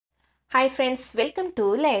Hi friends, welcome to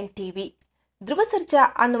lion TV. Dhruva Sarja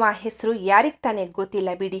ಅನ್ನುವ ಹೆಸರು ಯಾರಿಗೆ ತಾನೇ ಗೊತ್ತಿಲ್ಲ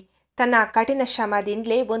ಬಿಡಿ. ತನ್ನ ಕಠಿಣ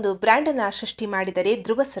ಶ್ರಮದಿಂದಲೇ ಒಂದು ಬ್ರ್ಯಾಂಡನ್ನು ಸೃಷ್ಟಿ ಮಾಡಿದರೆ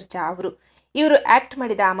ಧ್ರುವ ಸರ್ಜಾ ಅವರು. ಇವರು ಆಕ್ಟ್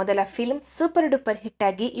ಮಾಡಿದ ಮೊದಲ ಫಿಲ್ಮ್ ಸೂಪರ್ ಡೂಪರ್ ಹಿಟ್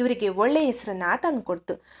ಆಗಿ ಇವರಿಗೆ ಒಳ್ಳೆಯ ಹೆಸರನ್ನ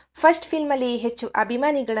ತಂದುಕೊಡ್ತು. ಫಸ್ಟ್ ಫಿಲ್ಮಲ್ಲಿ ಹೆಚ್ಚು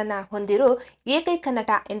ಅಭಿಮಾನಿಗಳನ್ನು ಹೊಂದಿರೋ ಏಕೈಕ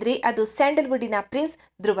ನಟ ಎಂದರೆ ಅದು ಸ್ಯಾಂಡಲ್ವುಡ್ಡಿನ ಪ್ರಿನ್ಸ್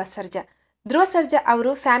ಧ್ರುವ ಸರ್ಜಾ. ಧ್ರುವ ಸರ್ಜಾ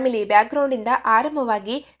ಅವರು ಫ್ಯಾಮಿಲಿ ಬ್ಯಾಕ್ಗ್ರೌಂಡಿಂದ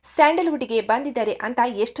ಆರಂಭವಾಗಿ ಸ್ಯಾಂಡಲ್ವುಡ್ಗೆ ಬಂದಿದ್ದಾರೆ ಅಂತ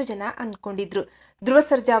ಎಷ್ಟು ಜನ ಅಂದ್ಕೊಂಡಿದ್ರು. ಧ್ರುವ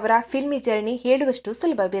ಸರ್ಜಾ ಅವರ ಫಿಲ್ಮಿ ಜರ್ನಿ ಹೇಳುವಷ್ಟು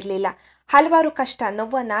ಸುಲಭವಿರಲಿಲ್ಲ. ಹಲವಾರು ಕಷ್ಟ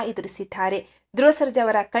ನೋವನ್ನ ಎದುರಿಸಿದ್ದಾರೆ. ಧ್ರುವ ಸರ್ಜಾ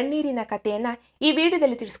ಅವರ ಕಣ್ಣೀರಿನ ಕಥೆಯನ್ನ ಈ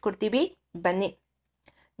ವಿಡಿಯೋದಲ್ಲಿ ತಿಳಿಸ್ಕೊಡ್ತೀವಿ, ಬನ್ನಿ.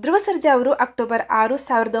 ಧ್ರುವ ಸರ್ಜಾ ಅವರು ಅಕ್ಟೋಬರ್ 6,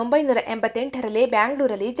 1988ರಲ್ಲಿ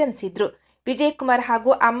ಬ್ಯಾಂಗ್ಳೂರಲ್ಲಿ ಜನಿಸಿದ್ರು. ವಿಜಯ್ ಕುಮಾರ್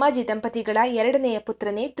ಹಾಗೂ ಅಮ್ಮಾಜಿ ದಂಪತಿಗಳ ಎರಡನೆಯ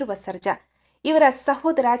ಪುತ್ರನೇ ಧ್ರುವ ಸರ್ಜಾ. ಇವರ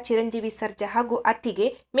ಸಹೋದರ ಚಿರಂಜೀವಿ ಸರ್ಜಾ ಹಾಗೂ ಅತ್ತಿಗೆ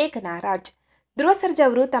ಮೇಘನಾ ರಾಜ್. ಧ್ರುವ ಸರ್ಜಾ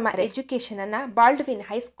ಅವರು ತಮ್ಮ ಎಜುಕೇಶನ್ ಅನ್ನ ಬಾಲ್ಡ್ವಿನ್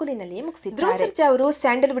ಹೈಸ್ಕೂಲಿನಲ್ಲಿ ಮುಗಿಸಿದ್ರು. ಧ್ರುವ ಸರ್ಜಾ ಅವರು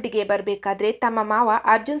ಸ್ಯಾಂಡಲ್ವುಡ್ಗೆ ಬರಬೇಕಾದ್ರೆ ತಮ್ಮ ಮಾವ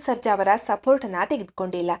ಅರ್ಜುನ್ ಸರ್ಜಾ ಅವರ ಸಪೋರ್ಟ್ ಅನ್ನ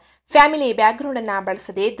ತೆಗೆದುಕೊಂಡಿಲ್ಲ. ಫ್ಯಾಮಿಲಿ ಬ್ಯಾಕ್ಗ್ರೌಂಡ್ ಅನ್ನ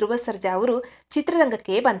ಬಳಸದೆ ಧ್ರುವ ಸರ್ಜಾ ಅವರು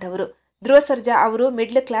ಚಿತ್ರರಂಗಕ್ಕೆ ಬಂದವರು. ಧ್ರುವ ಸರ್ಜಾ ಅವರು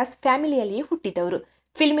ಮಿಡ್ಲ್ ಕ್ಲಾಸ್ ಫ್ಯಾಮಿಲಿಯಲ್ಲಿ ಹುಟ್ಟಿದವರು.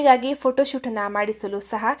 ಫಿಲ್ಮಿಗಾಗಿ ಫೋಟೋಶೂಟ್ ಅನ್ನ ಮಾಡಿಸಲು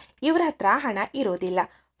ಸಹ ಇವರ ಹತ್ರ ಹಣ ಇರೋದಿಲ್ಲ.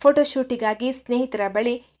 ಫೋಟೋಶೂಟಿಗಾಗಿ ಸ್ನೇಹಿತರ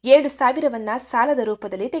ಬಳಿ 7,000ವನ್ನ ಸಾಲದ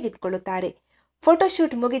ರೂಪದಲ್ಲಿ ತೆಗೆದುಕೊಳ್ಳುತ್ತಾರೆ.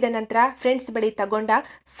 ಫೋಟೋಶೂಟ್ ಮುಗಿದ ನಂತರ ಫ್ರೆಂಡ್ಸ್ ಬಳಿ ತಗೊಂಡ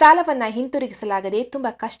ಸಾಲವನ್ನ ಹಿಂತಿರುಗಿಸಲಾಗದೆ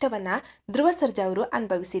ತುಂಬಾ ಕಷ್ಟವನ್ನ ಧ್ರುವ ಸರ್ಜಾ ಅವರು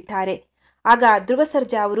ಅನುಭವಿಸಿದ್ದಾರೆ. ಆಗ ಧ್ರುವ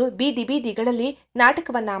ಸರ್ಜಾ ಅವರು ಬೀದಿಗಳಲ್ಲಿ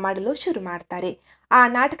ನಾಟಕವನ್ನ ಮಾಡಲು ಶುರು ಮಾಡ್ತಾರೆ. ಆ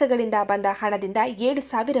ನಾಟಕಗಳಿಂದ ಬಂದ ಹಣದಿಂದ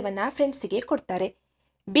 7,000ವನ್ನ ಫ್ರೆಂಡ್ಸಿಗೆ ಕೊಡ್ತಾರೆ.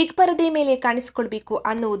 ಬಿಗ್ ಪರದೆ ಮೇಲೆ ಕಾಣಿಸಿಕೊಳ್ಬೇಕು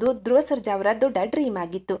ಅನ್ನುವುದು ಧ್ರುವ ಸರ್ಜಾ ಅವರ ದೊಡ್ಡ ಡ್ರೀಮ್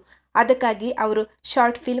ಆಗಿತ್ತು. ಅದಕ್ಕಾಗಿ ಅವರು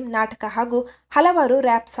ಶಾರ್ಟ್ ಫಿಲ್ಮ್, ನಾಟಕ ಹಾಗೂ ಹಲವಾರು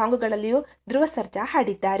ರ್ಯಾಪ್ ಸಾಂಗ್ಗಳಲ್ಲಿಯೂ ಧ್ರುವ ಸರ್ಜಾ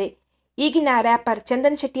ಹಾಡಿದ್ದಾರೆ. ಈಗಿನ ರ್ಯಾಪರ್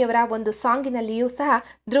ಚಂದನ್ ಶೆಟ್ಟಿಯವರ ಒಂದು ಸಾಂಗಿನಲ್ಲಿಯೂ ಸಹ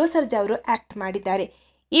ಧ್ರುವ ಸರ್ಜಾ ಅವರು ಆಕ್ಟ್ ಮಾಡಿದ್ದಾರೆ.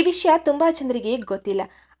 ಈ ವಿಷಯ ತುಂಬಾ ಜನರಿಗೆ ಗೊತ್ತಿಲ್ಲ.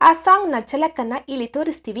 ಆ ಸಾಂಗ್ನ ಝಲಕನ್ನ ಇಲ್ಲಿ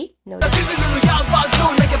ತೋರಿಸ್ತೀವಿ ನೋಡಿ.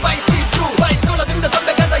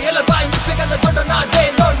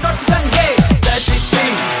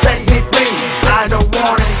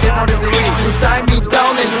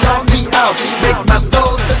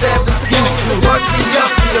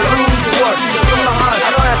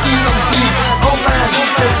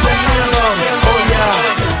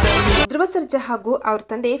 ಧ್ರುವ ಸರ್ಜಾ ಹಾಗೂ ಅವ್ರ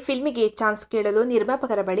ತಂದೆ ಫಿಲ್ಮಿಗೆ ಚಾನ್ಸ್ ಕೇಳಲು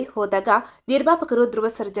ನಿರ್ಮಾಪಕರ ಬಳಿ ಹೋದಾಗ ನಿರ್ಮಾಪಕರು ಧ್ರುವ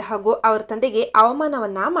ಸರ್ಜಾ ಹಾಗೂ ಅವ್ರ ತಂದೆಗೆ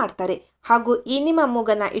ಅವಮಾನವನ್ನ ಮಾಡ್ತಾರೆ ಹಾಗೂ ಈ ನಿಮ್ಮ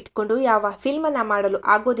ಮೂಗನ್ನ ಇಟ್ಕೊಂಡು ಯಾವ ಫಿಲ್ಮ್ ಅನ್ನ ಮಾಡಲು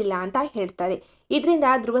ಆಗೋದಿಲ್ಲ ಅಂತ ಹೇಳ್ತಾರೆ. ಇದರಿಂದ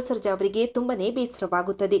ಧ್ರುವ ಸರ್ಜಾ ಅವರಿಗೆ ತುಂಬಾನೇ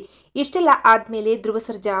ಬೇಸರವಾಗುತ್ತದೆ. ಇಷ್ಟೆಲ್ಲ ಆದ್ಮೇಲೆ ಧ್ರುವ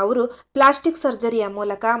ಸರ್ಜಾ ಅವರು ಪ್ಲಾಸ್ಟಿಕ್ ಸರ್ಜರಿಯ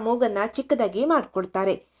ಮೂಲಕ ಮೂಗನ್ನ ಚಿಕ್ಕದಾಗಿ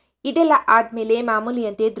ಮಾಡಿಕೊಡ್ತಾರೆ. ಇದೆಲ್ಲ ಆದ್ಮೇಲೆ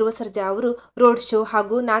ಮಾಮೂಲಿಯಂತೆ ಧ್ರುವ ಸರ್ಜಾ ಅವರು ರೋಡ್ ಶೋ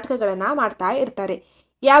ಹಾಗೂ ನಾಟಕಗಳನ್ನ ಮಾಡ್ತಾ ಇರ್ತಾರೆ.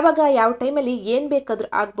 ಯಾವಾಗ ಯಾವ ಟೈಮಲ್ಲಿ ಏನ್ ಬೇಕಾದ್ರೂ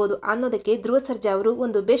ಆಗ್ಬೋದು ಅನ್ನೋದಕ್ಕೆ ಧ್ರುವ ಸರ್ಜಾ ಅವರು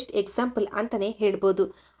ಒಂದು ಬೆಸ್ಟ್ ಎಕ್ಸಾಂಪಲ್ ಅಂತಾನೆ ಹೇಳ್ಬೋದು.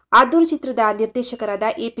 ಆದೂರು ಚಿತ್ರದ ನಿರ್ದೇಶಕರಾದ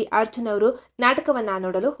ಎ.ಪಿ. ಅರ್ಜುನ್ ಅವರು ನಾಟಕವನ್ನ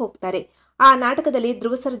ನೋಡಲು ಹೋಗ್ತಾರೆ. ಆ ನಾಟಕದಲ್ಲಿ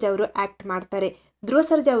ಧ್ರುವ ಸರ್ಜಾ ಅವರು ಆಕ್ಟ್ ಮಾಡ್ತಾರೆ. ಧ್ರುವ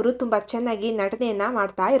ಸರ್ಜಾ ಅವರು ತುಂಬಾ ಚೆನ್ನಾಗಿ ನಟನೆಯನ್ನ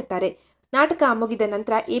ಮಾಡ್ತಾ ಇರ್ತಾರೆ. ನಾಟಕ ಮುಗಿದ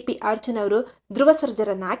ನಂತರ ಎ.ಪಿ. ಅರ್ಜುನ್ ಅವರು ಧ್ರುವ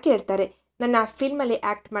ಸರ್ಜರನ್ನ ಕೇಳ್ತಾರೆ, ನನ್ನ ಫಿಲ್ಮ್ ಅಲ್ಲಿ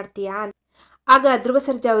ಆಕ್ಟ್ ಮಾಡ್ತೀಯಾ? ಆಗ ಧ್ರುವ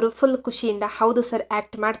ಸರ್ಜಾ ಅವರು ಫುಲ್ ಖುಷಿಯಿಂದ ಹೌದು ಸರ್,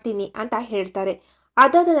 ಆಕ್ಟ್ ಮಾಡ್ತೀನಿ ಅಂತ ಹೇಳ್ತಾರೆ.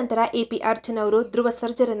 ಅದಾದ ನಂತರ ಎ.ಪಿ. ಅರ್ಜುನ್ ಅವರು ಧ್ರುವ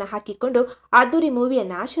ಸರ್ಜರನ್ನ ಹಾಕಿಕೊಂಡು ಅದ್ದೂರಿ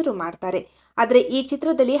ಮೂವಿಯನ್ನ ಶುರು ಮಾಡ್ತಾರೆ. ಆದ್ರೆ ಈ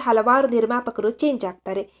ಚಿತ್ರದಲ್ಲಿ ಹಲವಾರು ನಿರ್ಮಾಪಕರು ಚೇಂಜ್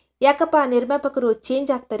ಆಗ್ತಾರೆ. ಯಾಕಪ್ಪ ನಿರ್ಮಾಪಕರು ಚೇಂಜ್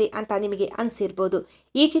ಆಗ್ತಾರೆ ಅಂತ ನಿಮಗೆ ಅನ್ಸಿರ್ಬೋದು.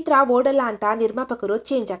 ಈ ಚಿತ್ರ ಓಡಲ್ಲ ಅಂತ ನಿರ್ಮಾಪಕರು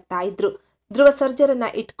ಚೇಂಜ್ ಆಗ್ತಾ ಇದ್ರು. ಧ್ರುವ ಸರ್ಜರನ್ನ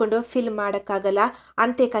ಇಟ್ಕೊಂಡು ಫಿಲ್ಮ್ ಮಾಡಕ್ಕಾಗಲ್ಲ,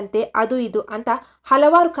 ಅಂತೆ ಕಂತೆ ಅದು ಇದು ಅಂತ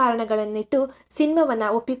ಹಲವಾರು ಕಾರಣಗಳನ್ನಿಟ್ಟು ಸಿನಿಮಾವನ್ನ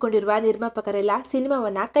ಒಪ್ಪಿಕೊಂಡಿರುವ ನಿರ್ಮಾಪಕರೆಲ್ಲ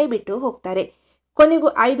ಸಿನಿಮಾವನ್ನ ಕೈಬಿಟ್ಟು ಹೋಗ್ತಾರೆ.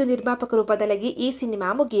 ಕೊನೆಗೂ 5 ನಿರ್ಮಾಪಕರು ಬದಲಾಗಿ ಈ ಸಿನಿಮಾ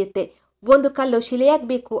ಮುಗಿಯುತ್ತೆ. ಒಂದು ಕಲ್ಲು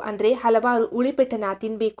ಶಿಲೆಯಾಗಬೇಕು ಅಂದ್ರೆ ಹಲವಾರು ಉಳಿಪೆಟ್ಟನ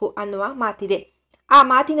ತಿನ್ಬೇಕು ಅನ್ನುವ ಮಾತಿದೆ. ಆ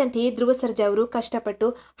ಮಾತಿನಂತೆಯೇ ಧ್ರುವ ಸರ್ಜಾ ಅವರು ಕಷ್ಟಪಟ್ಟು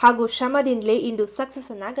ಹಾಗೂ ಶ್ರಮದಿಂದಲೇ ಇಂದು ಸಕ್ಸಸ್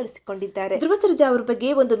ಅನ್ನ ಗಳಿಸಿಕೊಂಡಿದ್ದಾರೆ. ಧ್ರುವ ಸರ್ಜಾ ಅವ್ರ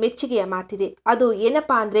ಬಗ್ಗೆ ಒಂದು ಮೆಚ್ಚುಗೆಯ ಮಾತಿದೆ. ಅದು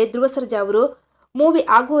ಏನಪ್ಪಾ ಅಂದ್ರೆ ಧ್ರುವ ಸರ್ಜಾ ಅವರು ಮೂವಿ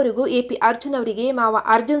ಆಗುವವರೆಗೂ ಎ.ಪಿ. ಅರ್ಜುನ್ ಅವರಿಗೆ ಮಾವ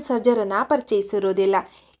ಅರ್ಜುನ್ ಸರ್ಜರನ್ನ ಪರಿಚಯಿಸಿರೋದಿಲ್ಲ.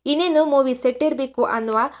 ಇನ್ನೇನು ಮೂವಿ ಸೆಟ್ ಇರಬೇಕು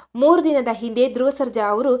ಅನ್ನುವ 3 ದಿನದ ಹಿಂದೆ ಧ್ರುವ ಸರ್ಜಾ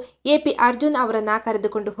ಅವರು ಎ.ಪಿ. ಅರ್ಜುನ್ ಅವರನ್ನ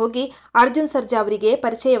ಕರೆದುಕೊಂಡು ಹೋಗಿ ಅರ್ಜುನ್ ಸರ್ಜಾ ಅವರಿಗೆ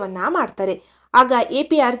ಪರಿಚಯವನ್ನ ಮಾಡ್ತಾರೆ. ಆಗ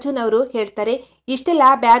ಎ.ಪಿ. ಅರ್ಜುನ್ ಅವರು ಹೇಳ್ತಾರೆ, ಇಷ್ಟೆಲ್ಲ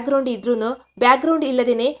ಬ್ಯಾಕ್ಗ್ರೌಂಡ್ ಇದ್ರೂ ಬ್ಯಾಕ್ಗ್ರೌಂಡ್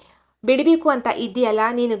ಇಲ್ಲದೇನೆ ಬೆಳಿಬೇಕು ಅಂತ ಇದೆಯಲ್ಲ,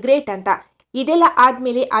 ನೀನು ಗ್ರೇಟ್ ಅಂತ. ಇದೆಲ್ಲ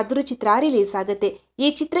ಆದ್ಮೇಲೆ ಅದ್ರೂ ಚಿತ್ರ ರಿಲೀಸ್ ಆಗುತ್ತೆ. ಈ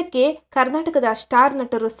ಚಿತ್ರಕ್ಕೆ ಕರ್ನಾಟಕದ ಸ್ಟಾರ್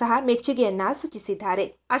ನಟರು ಸಹ ಮೆಚ್ಚುಗೆಯನ್ನ ಸೂಚಿಸಿದ್ದಾರೆ.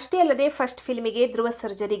 ಅಷ್ಟೇ ಅಲ್ಲದೆ ಫಸ್ಟ್ ಫಿಲ್ಮಿಗೆ ಧ್ರುವ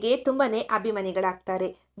ಸರ್ಜರಿಗೆ ತುಂಬಾನೇ ಅಭಿಮಾನಿಗಳಾಗ್ತಾರೆ.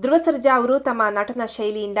 ಧ್ರುವ ಸರ್ಜಾ ಅವರು ತಮ್ಮ ನಟನ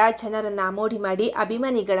ಶೈಲಿಯಿಂದ ಜನರನ್ನ ಮೋಡಿ ಮಾಡಿ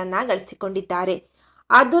ಅಭಿಮಾನಿಗಳನ್ನ ಗಳಿಸಿಕೊಂಡಿದ್ದಾರೆ.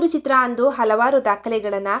 ಆದೂರು ಚಿತ್ರ ಅಂದು ಹಲವಾರು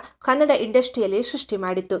ದಾಖಲೆಗಳನ್ನ ಕನ್ನಡ ಇಂಡಸ್ಟ್ರಿಯಲ್ಲಿ ಸೃಷ್ಟಿ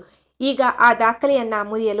ಮಾಡಿತ್ತು. ಈಗ ಆ ದಾಖಲೆಯನ್ನ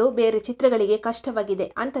ಮುರಿಯಲು ಬೇರೆ ಚಿತ್ರಗಳಿಗೆ ಕಷ್ಟವಾಗಿದೆ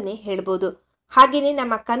ಅಂತಾನೆ ಹೇಳ್ಬೋದು. ಹಾಗೇನೆ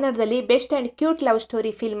ನಮ್ಮ ಕನ್ನಡದಲ್ಲಿ best and cute love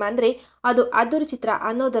story film ಅಂದ್ರೆ ಅದು ಆದೂರು ಚಿತ್ರ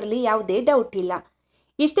ಅನ್ನೋದರಲ್ಲಿ ಯಾವುದೇ ಡೌಟ್ ಇಲ್ಲ.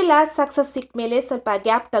 ಇಷ್ಟೆಲ್ಲ ಸಕ್ಸಸ್ ಸಿಕ್ಕ ಮೇಲೆ ಸ್ವಲ್ಪ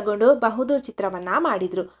ಗ್ಯಾಪ್ ತಗೊಂಡು ಬಹದ್ದೂರ್ ಚಿತ್ರವನ್ನ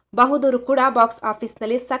ಮಾಡಿದ್ರು. ಬಹದ್ದೂರು ಕೂಡ ಬಾಕ್ಸ್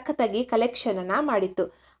ಆಫೀಸ್ನಲ್ಲಿ ಸಖತ್ತಾಗಿ ಕಲೆಕ್ಷನ್ ಅನ್ನ ಮಾಡಿತ್ತು.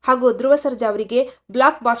 ಹಾಗೂ ಧ್ರುವ ಸರ್ಜಾ ಅವರಿಗೆ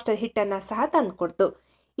ಬ್ಲಾಕ್ ಬಾಸ್ಟರ್ ಹಿಟ್ ಅನ್ನ ಸಹ ತಂದುಕೊಡ್ತು.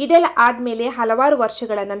 ಇದೆಲ್ಲ ಆದ್ಮೇಲೆ ಹಲವಾರು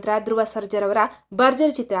ವರ್ಷಗಳ ನಂತರ ಧ್ರುವ ಸರ್ಜರವರ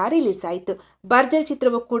ಭರ್ಜರಿ ಚಿತ್ರ ರಿಲೀಸ್ ಆಯಿತು. ಭರ್ಜರಿ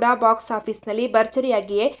ಚಿತ್ರವು ಕೂಡ ಬಾಕ್ಸ್ ಆಫೀಸ್ನಲ್ಲಿ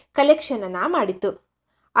ಭರ್ಜರಿಯಾಗಿಯೇ ಕಲೆಕ್ಷನ್ ಅನ್ನ ಮಾಡಿತ್ತು.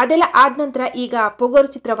 ಅದೆಲ್ಲ ಆದ ನಂತರ ಈಗ ಪೊಗೋರು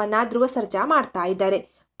ಚಿತ್ರವನ್ನ ಧ್ರುವ ಸರ್ಜಾ ಮಾಡ್ತಾ ಇದ್ದಾರೆ.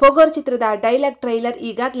 ಪೊಗೋರು ಚಿತ್ರದ ಡೈಲಾಗ್ ಟ್ರೈಲರ್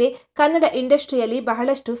ಈಗಾಗಲೇ ಕನ್ನಡ ಇಂಡಸ್ಟ್ರಿಯಲ್ಲಿ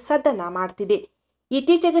ಬಹಳಷ್ಟು ಸದ್ದನ್ನ ಮಾಡ್ತಿದೆ.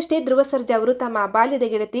 ಇತ್ತೀಚೆಗಷ್ಟೇ ಧ್ರುವ ಸರ್ಜಾ ಅವರು ತಮ್ಮ ಬಾಲ್ಯದ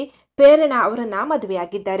ಗೆಳತಿ ಪ್ರೇರಣಾ ಅವರನ್ನ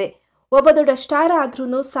ಮದುವೆಯಾಗಿದ್ದಾರೆ. ಒಬ್ಬ ದೊಡ್ಡ ಸ್ಟಾರ್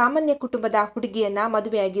ಆದ್ರೂ ಸಾಮಾನ್ಯ ಕುಟುಂಬದ ಹುಡುಗಿಯನ್ನ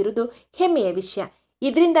ಮದುವೆಯಾಗಿರುವುದು ಹೆಮ್ಮೆಯ ವಿಷಯ.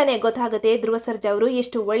 ಇದರಿಂದಾನೇ ಗೊತ್ತಾಗುತ್ತೆ ಧ್ರುವ ಸರ್ಜಾ ಅವರು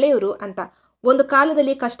ಎಷ್ಟು ಒಳ್ಳೆಯವರು ಅಂತ. ಒಂದು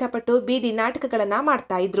ಕಾಲದಲ್ಲಿ ಕಷ್ಟಪಟ್ಟು ಬೀದಿ ನಾಟಕಗಳನ್ನ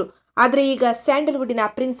ಮಾಡ್ತಾ ಇದ್ರು. ಆದ್ರೆ ಈಗ ಸ್ಯಾಂಡಲ್ವುಡ್ಡಿನ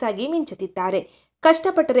ಪ್ರಿನ್ಸ್ ಆಗಿ ಮಿಂಚುತ್ತಿದ್ದಾರೆ.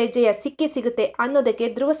 ಕಷ್ಟಪಟ್ಟರೆ ಜಯ ಸಿಕ್ಕೇ ಸಿಗುತ್ತೆ ಅನ್ನೋದಕ್ಕೆ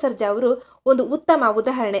ಧ್ರುವ ಸರ್ಜಾ ಅವರು ಒಂದು ಉತ್ತಮ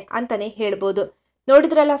ಉದಾಹರಣೆ ಅಂತಾನೆ ಹೇಳ್ಬೋದು.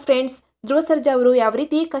 ನೋಡಿದ್ರಲ್ಲ ಫ್ರೆಂಡ್ಸ್, ಧ್ರುವ ಸರ್ಜಾ ಅವರು ಯಾವ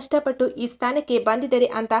ರೀತಿ ಕಷ್ಟಪಟ್ಟು ಈ ಸ್ಥಾನಕ್ಕೆ ಬಂದಿದ್ದಾರೆ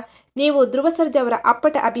ಅಂತ. ನೀವು ಧ್ರುವ ಸರ್ಜಾ ಅವರ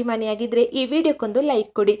ಅಪ್ಪಟ ಅಭಿಮಾನಿಯಾಗಿದ್ರೆ ಈ ವಿಡಿಯೋಕ್ಕೊಂದು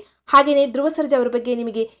ಲೈಕ್ ಕೊಡಿ. ಹಾಗೆಯೇ ಧ್ರುವ ಸರ್ಜಾ ಅವರ ಬಗ್ಗೆ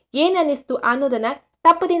ನಿಮಗೆ ಏನು ಅನ್ನಿಸ್ತು ಅನ್ನೋದನ್ನ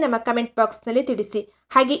ತಪ್ಪದೇ ನಮ್ಮ ಕಮೆಂಟ್ ಬಾಕ್ಸ್ನಲ್ಲಿ ತಿಳಿಸಿ.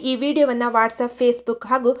 ಹಾಗೆ ಈ ವಿಡಿಯೋವನ್ನು ವಾಟ್ಸಪ್, ಫೇಸ್ಬುಕ್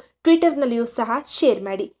ಹಾಗೂ ಟ್ವಿಟರ್ನಲ್ಲಿಯೂ ಸಹ ಶೇರ್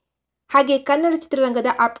ಮಾಡಿ. ಹಾಗೆ ಕನ್ನಡ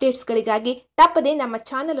ಚಿತ್ರರಂಗದ ಅಪ್ಡೇಟ್ಸ್ಗಳಿಗಾಗಿ ತಪ್ಪದೇ ನಮ್ಮ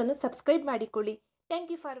ಚಾನಲ್ ಅನ್ನು ಸಬ್ಸ್ಕ್ರೈಬ್ ಮಾಡಿಕೊಳ್ಳಿ.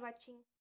 Thank you for watching.